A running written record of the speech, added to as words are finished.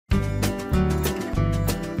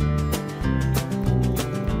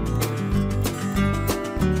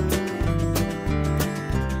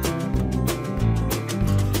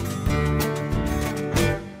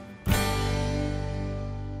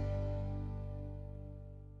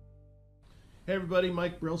Hey everybody,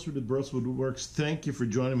 Mike Brailsford with Brailsford Woodworks. Thank you for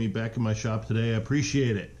joining me back in my shop today. I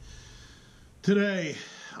appreciate it. Today,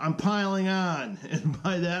 I'm piling on, and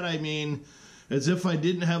by that I mean as if I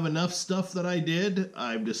didn't have enough stuff that I did,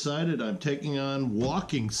 I've decided I'm taking on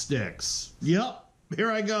walking sticks. Yep,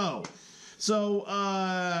 here I go. So,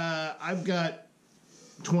 I've got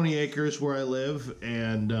 20 acres where I live,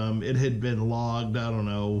 and it had been logged, I don't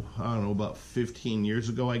know, about 15 years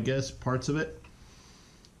ago, I guess, parts of it.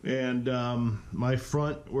 And my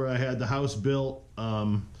front, where I had the house built,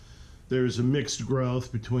 there's a mixed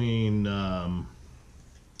growth between,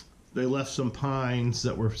 they left some pines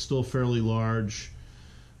that were still fairly large,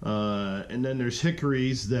 and then there's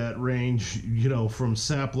hickories that range, from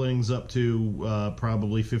saplings up to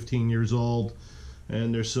probably 15 years old,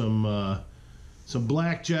 and there's some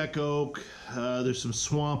blackjack oak, there's some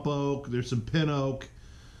swamp oak, there's some pin oak,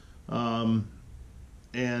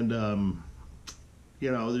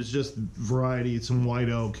 there's just variety, some white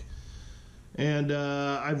oak. And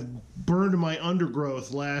I've burned my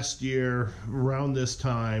undergrowth last year around this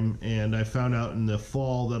time, and I found out in the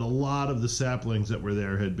fall that a lot of the saplings that were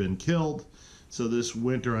there had been killed. So this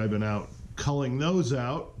winter I've been out culling those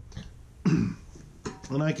out.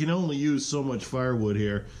 And I can only use so much firewood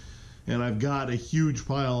here. And I've got a huge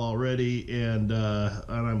pile already, and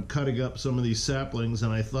I'm cutting up some of these saplings,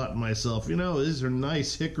 and I thought to myself, these are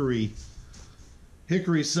nice hickory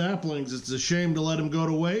saplings. It's a shame to let them go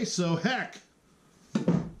to waste, so heck,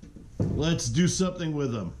 let's do something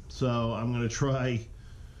with them. So I'm going to try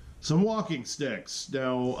some walking sticks.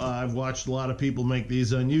 Now, I've watched a lot of people make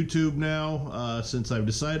these on YouTube now since I've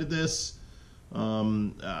decided this.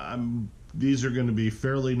 These are going to be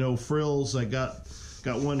fairly no frills. I got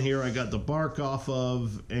one here I got the bark off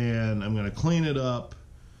of, and I'm going to clean it up,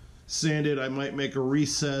 sand it. I might make a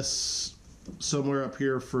recess somewhere up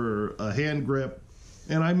here for a hand grip,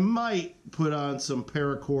 and I might put on some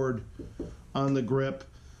paracord on the grip,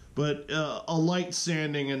 but a light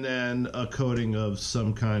sanding and then a coating of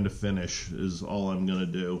some kind of finish is all I'm going to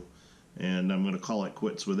do, and I'm going to call it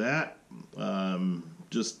quits with that.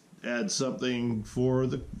 Just add something for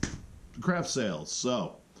the craft sales.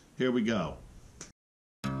 So here we go.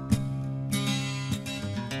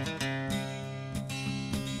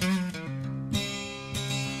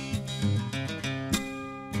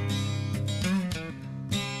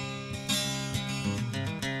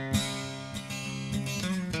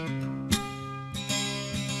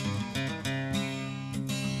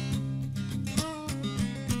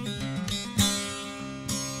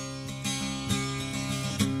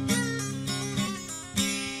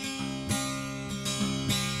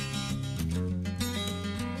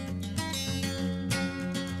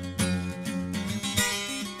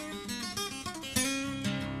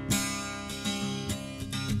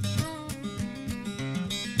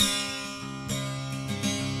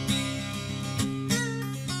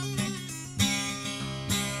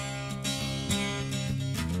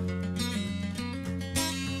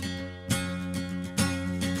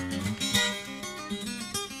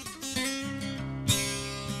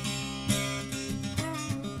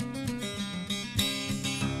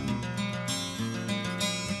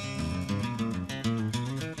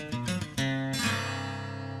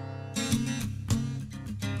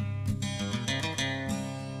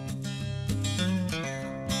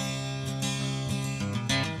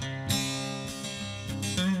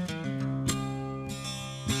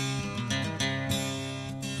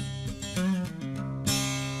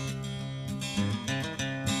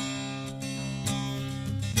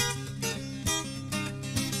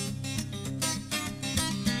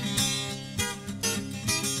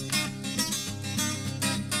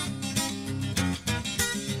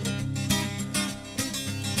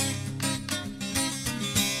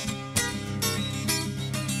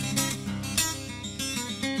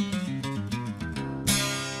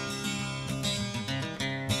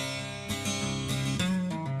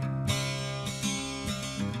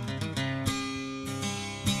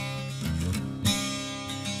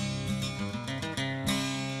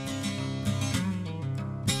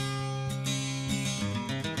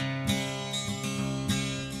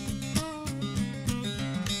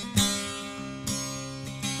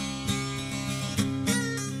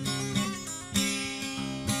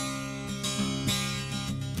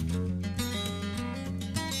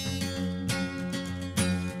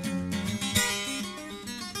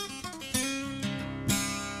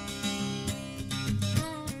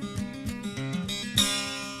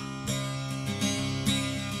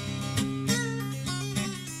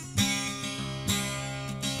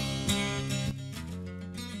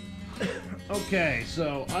 Okay,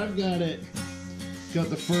 so I've got it got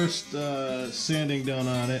the first sanding done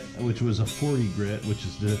on it, which was a 40 grit, which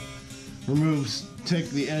is to take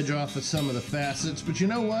the edge off of some of the facets. But you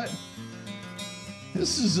know what?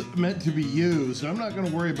 This is meant to be used. I'm not going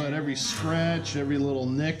to worry about every scratch, every little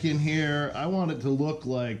nick in here. I want it to look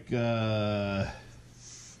like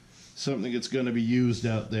something that's going to be used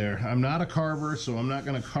out there. I'm not a carver, so I'm not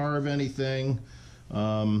going to carve anything.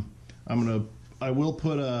 I will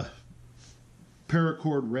put a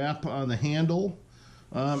paracord wrap on the handle.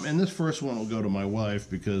 And this first one will go to my wife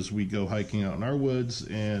because we go hiking out in our woods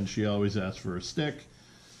and she always asks for a stick.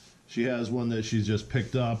 She has one that she's just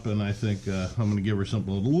picked up, and I think I'm going to give her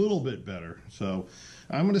something a little bit better. So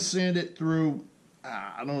I'm going to sand it through,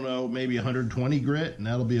 I don't know, maybe 120 grit, and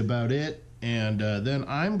that'll be about it. And then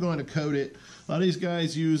I'm going to coat it. A lot of these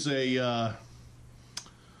guys use a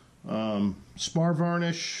spar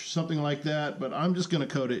varnish, something like that, but I'm just going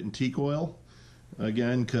to coat it in teak oil.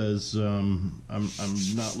 Again, because I'm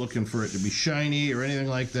not looking for it to be shiny or anything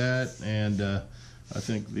like that, and I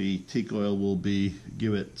think the teak oil will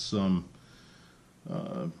give it some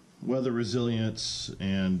weather resilience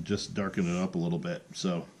and just darken it up a little bit.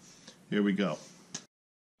 So here we go.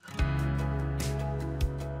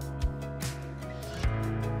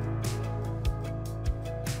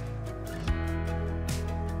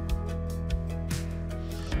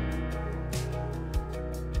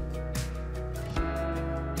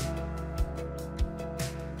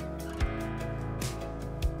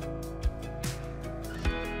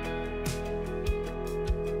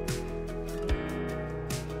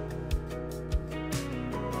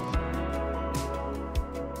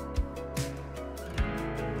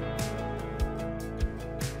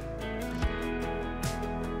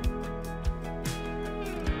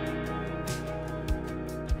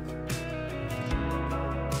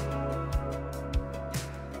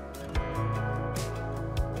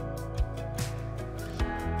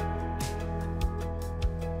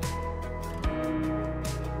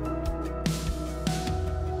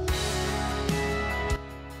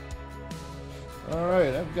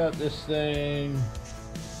 Alright, I've got this thing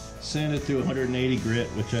sanded to 180 grit,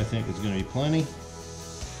 which I think is going to be plenty.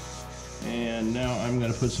 And now I'm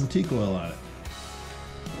going to put some teak oil on it.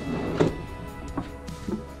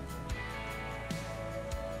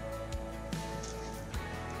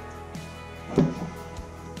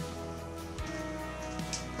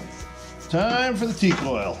 Time for the teak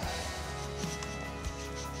oil.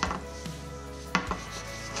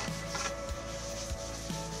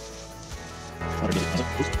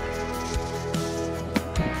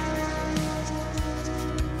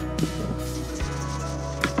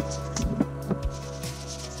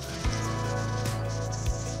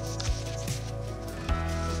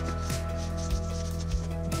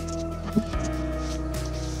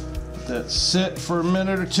 Let that sit for a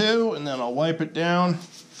minute or two, and then I'll wipe it down.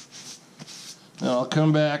 Then I'll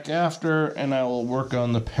come back after and I will work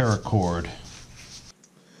on the paracord.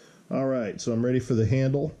 Alright, so I'm ready for the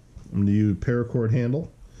handle. I'm going to use a paracord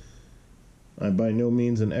handle. I'm by no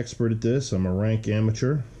means an expert at this. I'm a rank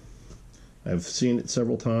amateur. I've seen it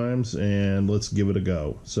several times, and let's give it a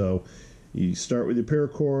go. So you start with your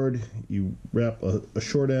paracord, you wrap a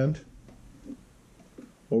short end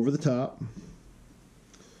over the top,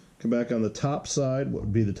 come back on the top side, what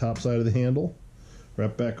would be the top side of the handle,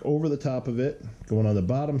 wrap back over the top of it, going on the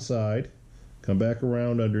bottom side, come back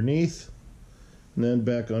around underneath, and then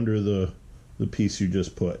back under the piece you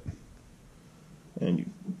just put. And you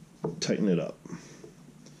tighten it up.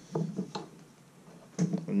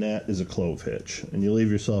 And that is a clove hitch. And you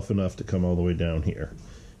leave yourself enough to come all the way down here.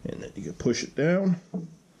 And then you can push it down.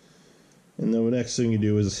 And then the next thing you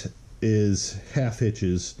do is half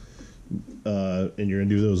hitches. And you're going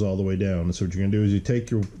to do those all the way down. And so what you're going to do is you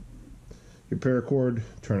take your paracord,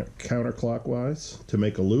 turn it counterclockwise to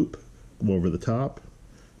make a loop, go over the top,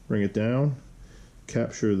 bring it down,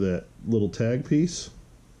 capture that little tag piece,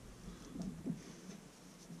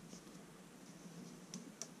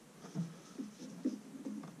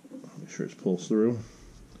 make sure it pulls through,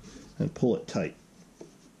 and pull it tight.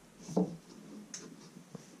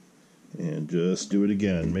 And just do it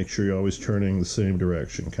again. Make sure you're always turning the same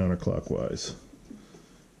direction, counterclockwise.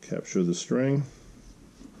 Capture the string,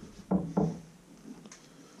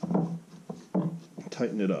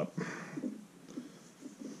 tighten it up.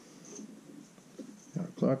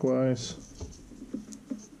 Counterclockwise,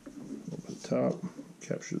 over the top,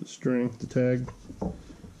 capture the string, the tag,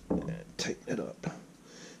 and tighten it up.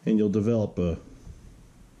 And you'll develop a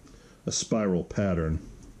spiral pattern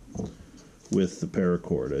with the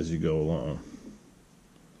paracord as you go along.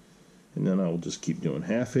 And then I will just keep doing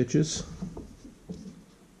half hitches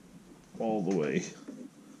all the way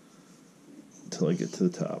to until I get to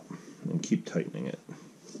the top and keep tightening it.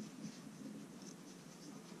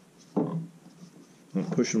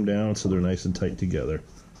 And push them down so they're nice and tight together.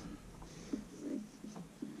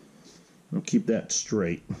 And keep that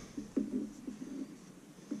straight.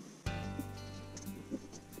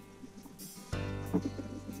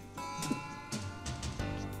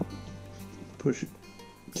 Push it.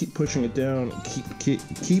 Keep pushing it down. Keep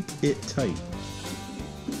it tight.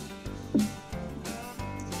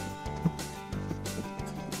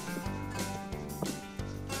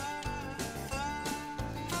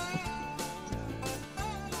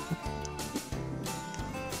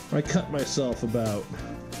 I cut myself about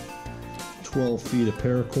 12 feet of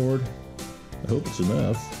paracord. I hope it's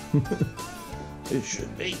enough. It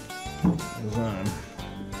should be. Hold on.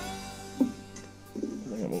 I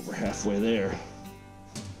think I'm over halfway there.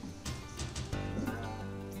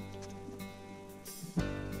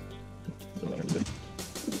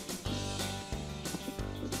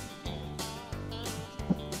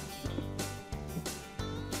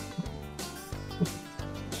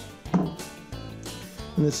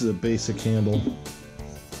 And this is a basic handle.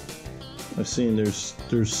 I've seen there's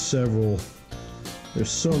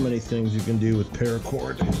so many things you can do with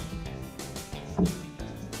paracord.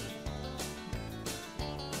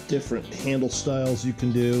 Different handle styles you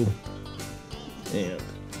can do, and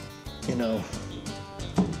you know,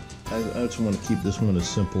 I just want to keep this one as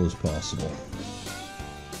simple as possible.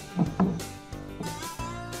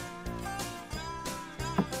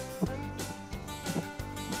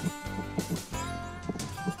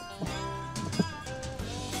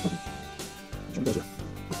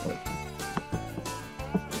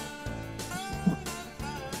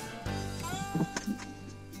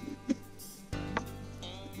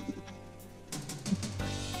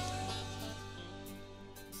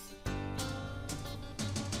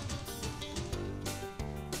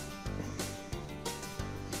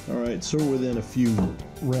 Alright, so we're within a few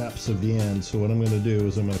wraps of the end, so what I'm going to do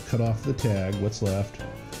is I'm going to cut off the tag, what's left,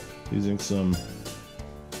 using some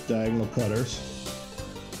diagonal cutters.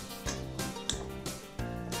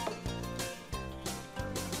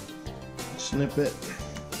 Snip it,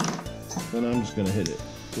 then I'm just going to hit it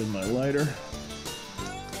with my lighter.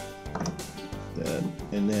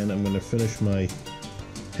 And then I'm going to finish my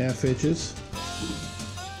half hitches,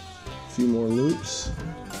 a few more loops.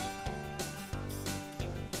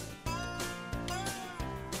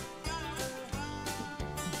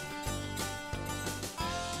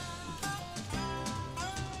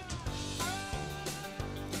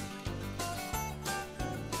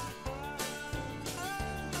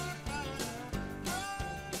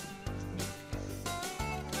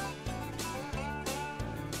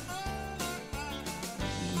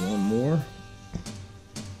 One more.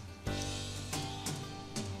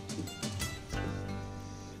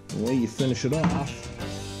 The way you finish it off,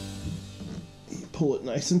 you pull it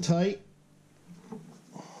nice and tight.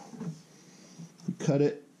 You cut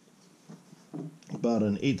it about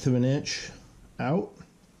 1/8 of an inch out.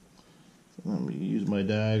 I'm going to use my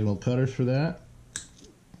diagonal cutters for that.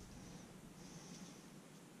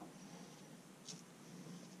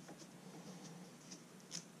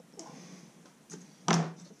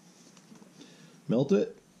 Melt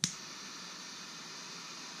it,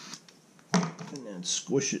 and then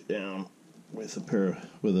squish it down with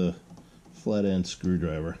a flat end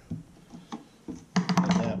screwdriver, and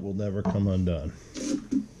that will never come undone.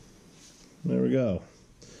 There we go.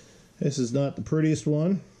 This is not the prettiest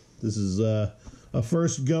one. This is a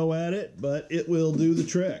first go at it, but it will do the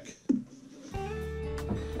trick.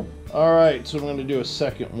 All right, so I'm going to do a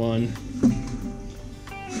second one.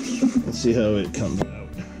 Let's see how it comes out.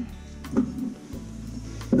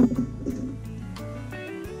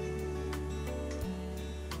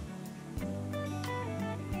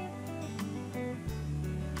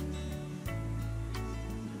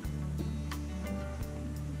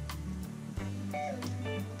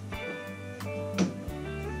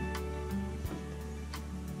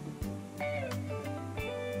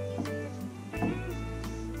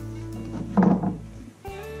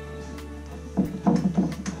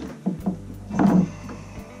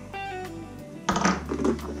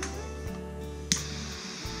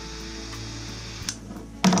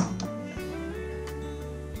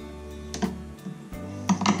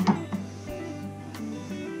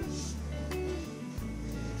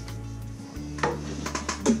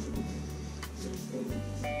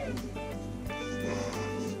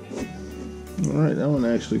 Alright, that one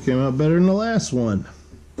actually came out better than the last one.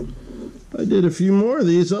 If I did a few more of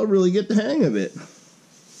these, I'll really get the hang of it.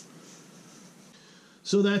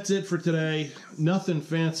 So that's it for today. Nothing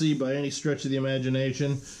fancy by any stretch of the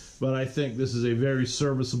imagination. but I think this is a very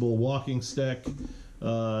serviceable walking stick.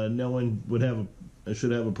 No one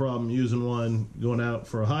should have a problem using one going out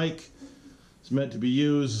for a hike. It's meant to be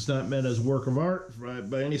used. It's not meant as a work of art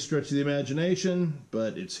by any stretch of the imagination,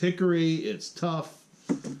 but it's hickory, it's tough,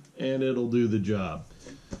 and it'll do the job.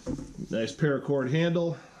 Nice paracord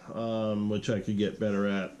handle, which I could get better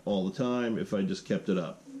at all the time if I just kept it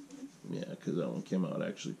up. Yeah, because that one came out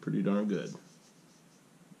actually pretty darn good.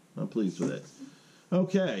 I'm pleased with it.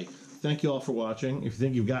 Okay, thank you all for watching. If you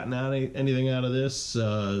think you've gotten anything out of this,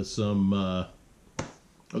 a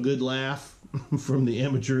good laugh from the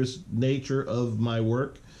amateurish nature of my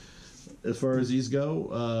work, as far as these go,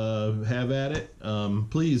 have at it.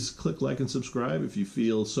 Please click like and subscribe if you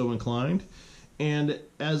feel so inclined. And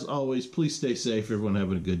as always, please stay safe. Everyone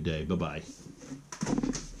having a good day. Bye-bye.